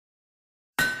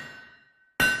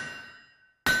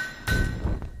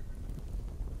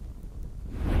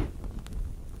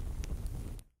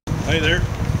Hey there.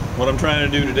 What I'm trying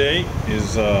to do today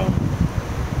is do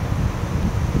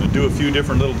a few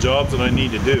different little jobs that I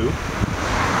need to do,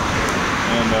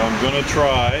 and I'm going to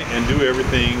try and do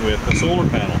everything with a solar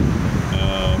panel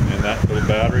and that little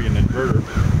battery and inverter.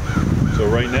 So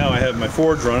right now I have my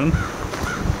forge running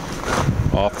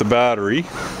off the battery.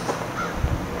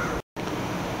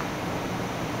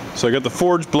 So I got the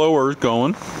forge blower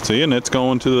going, see, and it's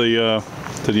going to the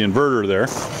inverter there.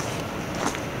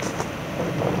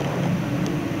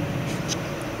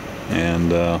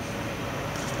 And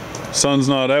sun's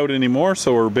not out anymore,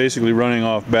 so we're basically running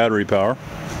off battery power.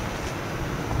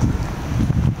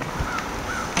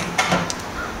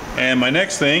 And my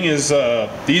next thing is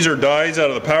these are dies out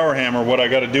of the power hammer. What I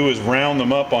got to do is round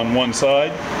them up on one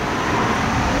side,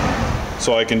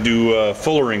 so I can do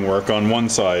fullering work on one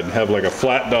side, have like a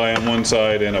flat die on one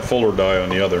side and a fuller die on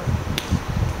the other.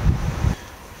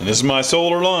 And this is my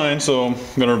solar line, so I'm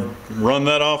going to run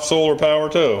that off solar power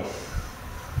too.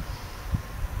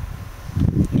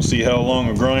 We'll see how long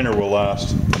a grinder will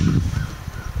last.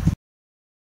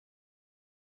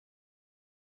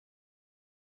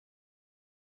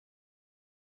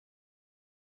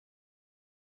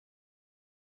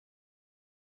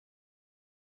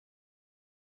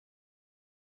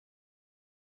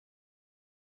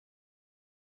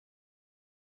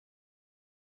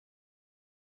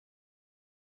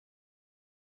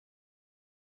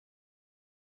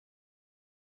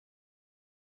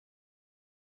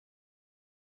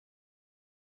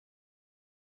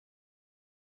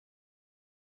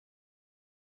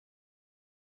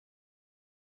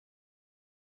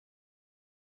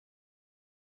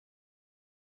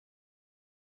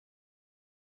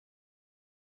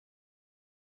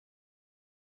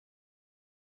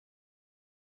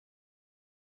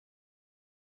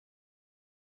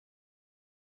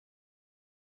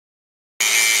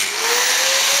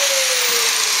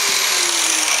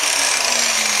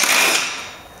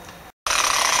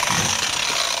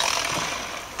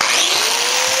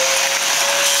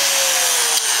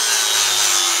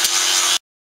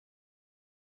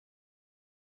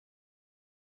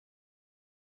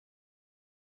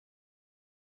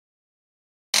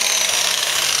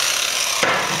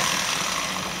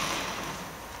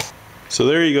 So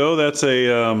there you go. That's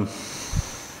a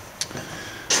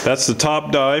that's the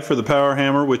top die for the power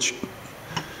hammer, which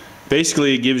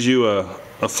basically gives you a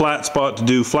flat spot to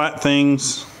do flat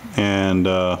things and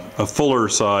a fuller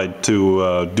side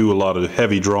to do a lot of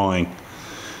heavy drawing,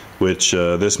 which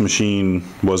this machine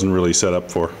wasn't really set up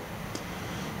for.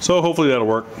 So hopefully that'll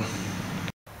work.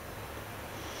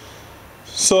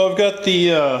 So I've got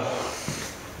the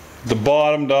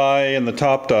bottom die and the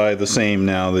top die the same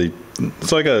now.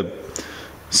 It's like a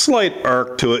slight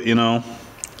arc to it, you know.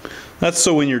 That's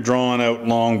so when you're drawing out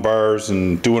long bars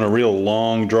and doing a real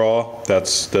long draw,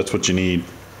 that's what you need.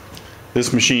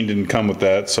 This machine didn't come with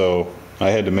that, so I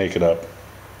had to make it up.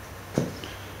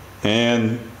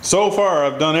 And so far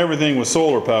I've done everything with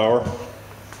solar power.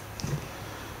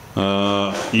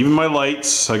 Even my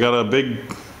lights, I got a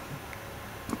big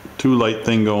 2-light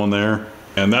thing going there,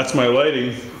 and that's my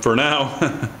lighting for now.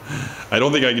 I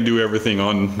don't think I can do everything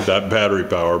on that battery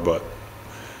power, but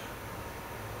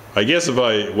I guess if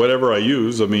whatever I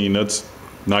use, I mean, that's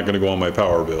not going to go on my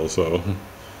power bill, so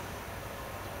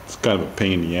it's kind of a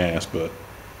pain in the ass, but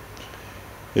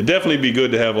it'd definitely be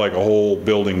good to have like a whole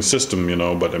building system, you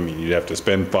know, but I mean, you'd have to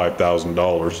spend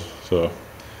 $5,000, so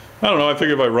I don't know. I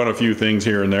figure if I run a few things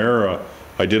here and there,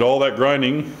 I did all that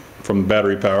grinding from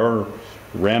battery power,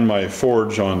 ran my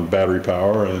forge on battery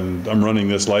power, and I'm running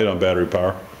this light on battery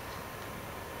power.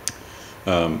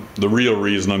 The real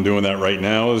reason I'm doing that right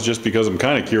now is just because I'm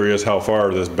kind of curious how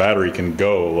far this battery can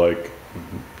go. Like,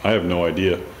 I have no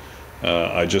idea.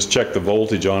 I just checked the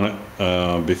voltage on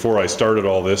it. Before I started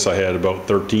all this, I had about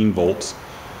 13 volts,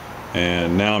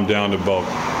 and now I'm down to about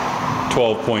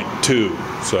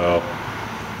 12.2. So,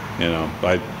 you know,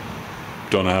 I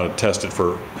don't know how to test it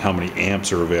for how many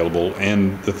amps are available.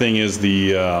 And the thing is,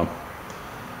 the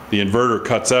inverter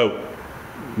cuts out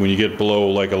when you get below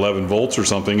like 11 volts or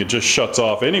something. It just shuts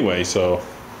off anyway. So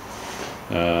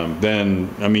then,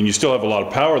 I mean, you still have a lot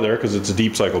of power there because it's a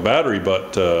deep cycle battery,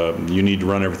 but you need to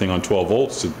run everything on 12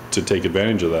 volts to take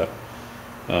advantage of that.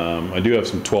 I do have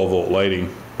some 12-volt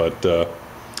lighting, but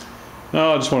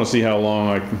no, I just want to see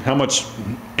how much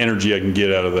energy I can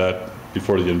get out of that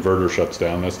before the inverter shuts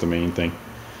down. That's the main thing.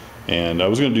 And I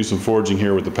was going to do some forging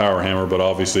here with the power hammer, but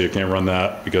obviously I can't run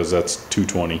that because that's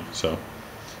 220. So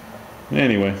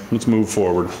anyway, let's move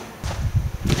forward.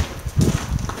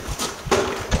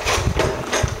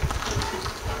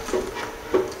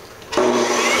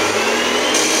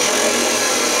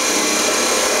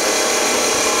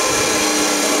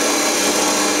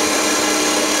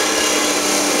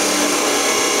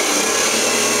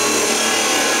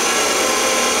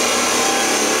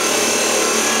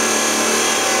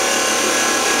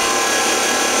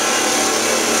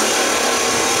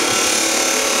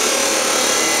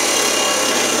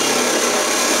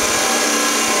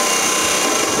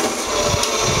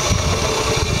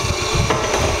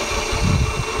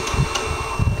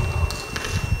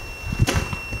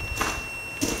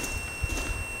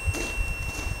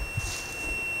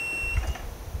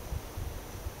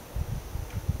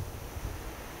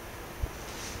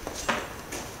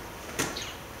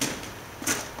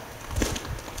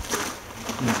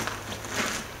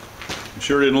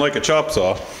 Sure didn't like a chop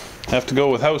saw. Have to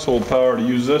go with household power to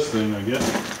use this thing, I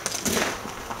guess.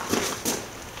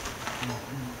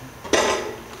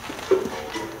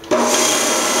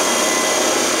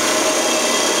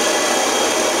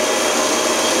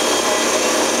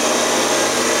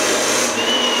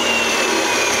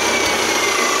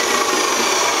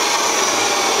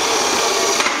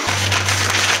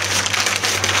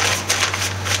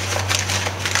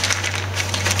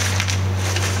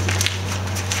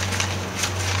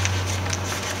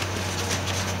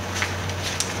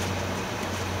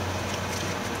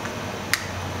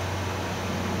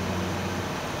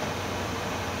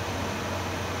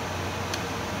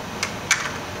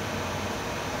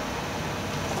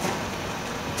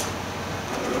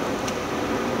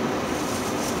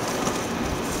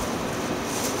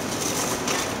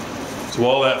 So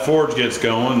while that forge gets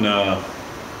going,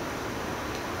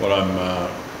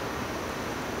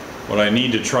 what I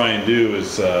need to try and do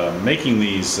is making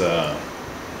these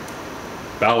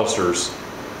balusters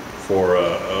for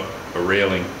a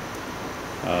railing.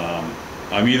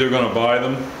 I'm either going to buy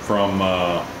them from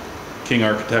King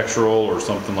Architectural or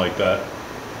something like that,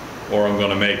 or I'm going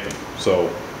to make them. So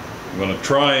I'm going to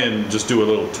try and just do a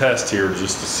little test here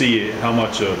just to see how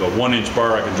much of a 1-inch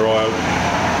bar I can draw out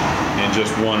in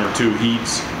just 1 or 2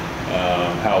 heats,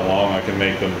 how long I can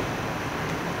make them.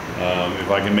 If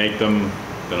I can make them,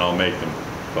 then I'll make them.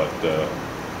 But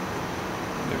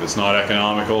if it's not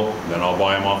economical, then I'll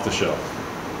buy them off the shelf.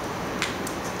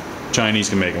 Chinese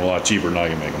can make them a lot cheaper than I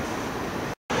can make them.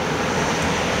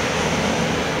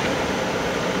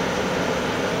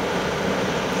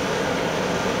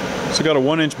 So I got a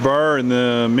 1-inch bar in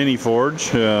the mini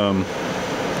forge.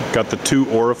 Got the 2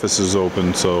 orifices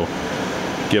open, so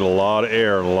get a lot of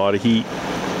air, a lot of heat.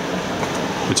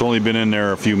 It's only been in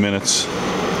there a few minutes, but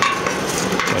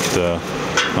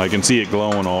I can see it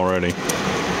glowing already.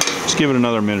 Just give it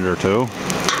another minute or 2.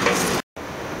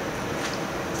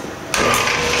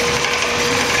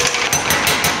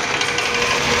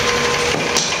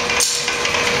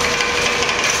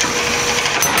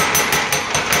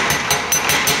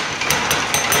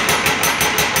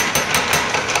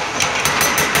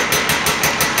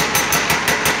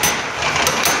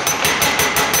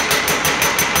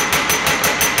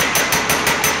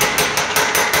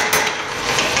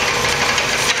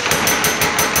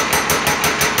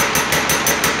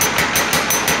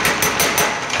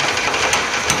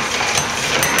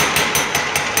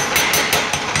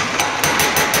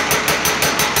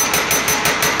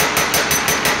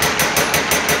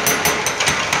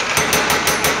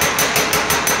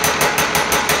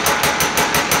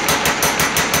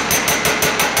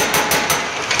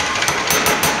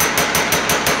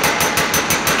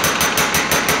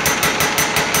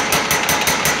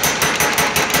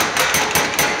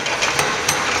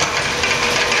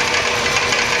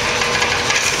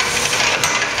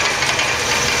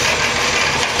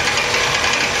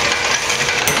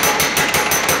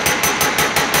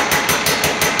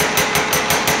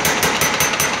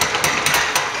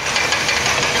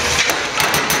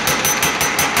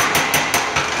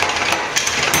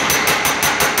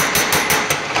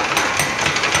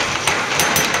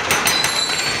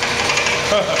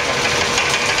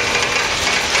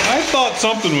 I thought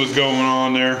something was going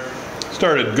on there.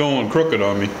 Started going crooked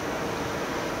on me.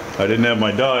 I didn't have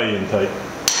my die in tight.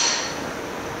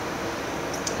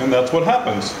 And that's what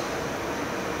happens.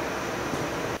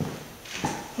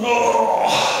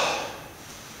 Oh.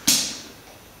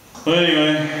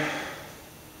 Anyway,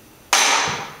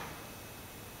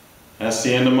 that's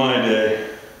the end of my day.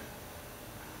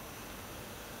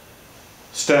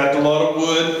 Stacked a lot of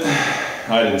wood.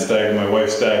 I didn't stack it, my wife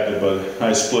stacked it, but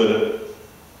I split it,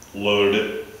 loaded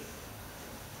it.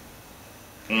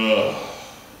 Ugh.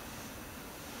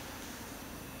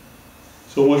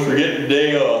 So much for getting the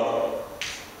day off.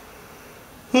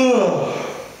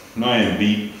 And I am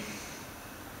beat.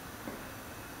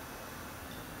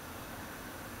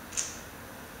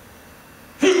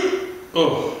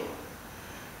 Oh,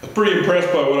 I was pretty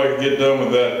impressed by what I could get done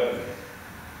with that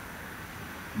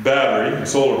battery and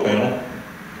solar panel.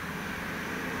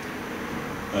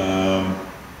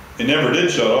 It never did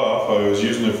shut off. I was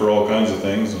using it for all kinds of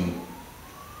things, and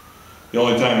the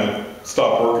only time it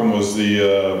stopped working was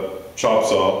the chop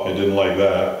saw. I didn't like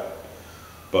that.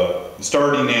 But the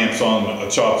starting amps on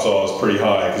a chop saw is pretty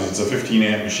high because it's a 15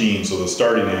 amp machine, so the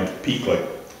starting amps peak like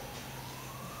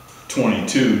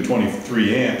 22,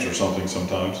 23 amps or something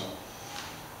sometimes.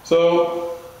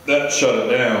 So that shut it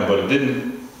down, but it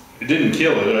didn't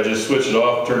kill it. I just switched it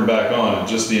off, turned it back on, and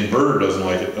just the inverter doesn't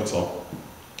like it, that's all.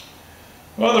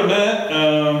 Well, other than that,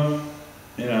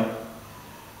 you know,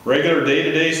 regular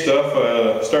day-to-day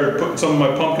stuff. Started putting some of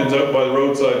my pumpkins out by the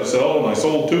roadside to sell, and I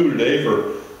sold 2 today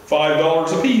for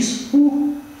 $5 a piece.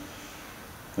 Woo.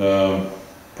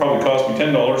 Probably cost me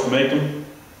 $10 to make them.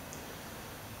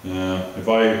 If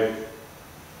I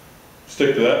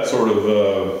stick to that sort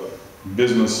of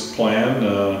business plan,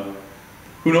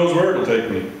 who knows where it'll take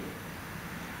me.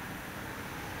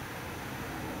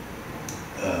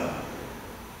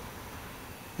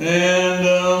 And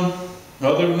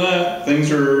other than that,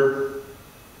 things are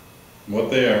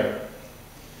what they are.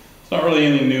 It's not really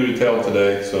anything new to tell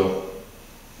today, so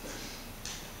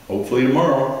hopefully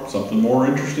tomorrow something more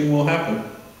interesting will happen.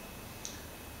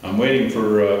 I'm waiting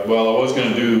for, well, I was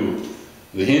going to do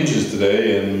the hinges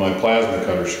today, and my plasma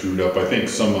cutter screwed up. I think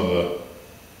some of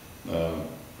the,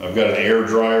 I've got an air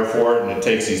dryer for it, and it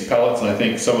takes these pellets, and I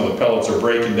think some of the pellets are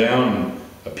breaking down, and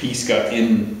a piece got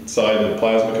inside the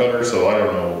plasma cutter, so I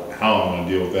don't know how I'm going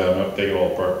to deal with that. I'm going to have to take it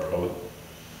all apart probably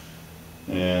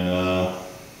and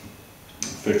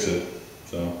fix it.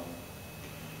 So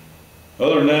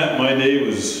other than that, my day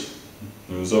was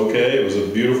okay. It was a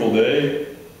beautiful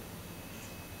day.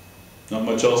 Not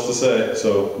much else to say,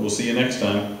 so we'll see you next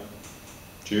time.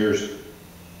 Cheers.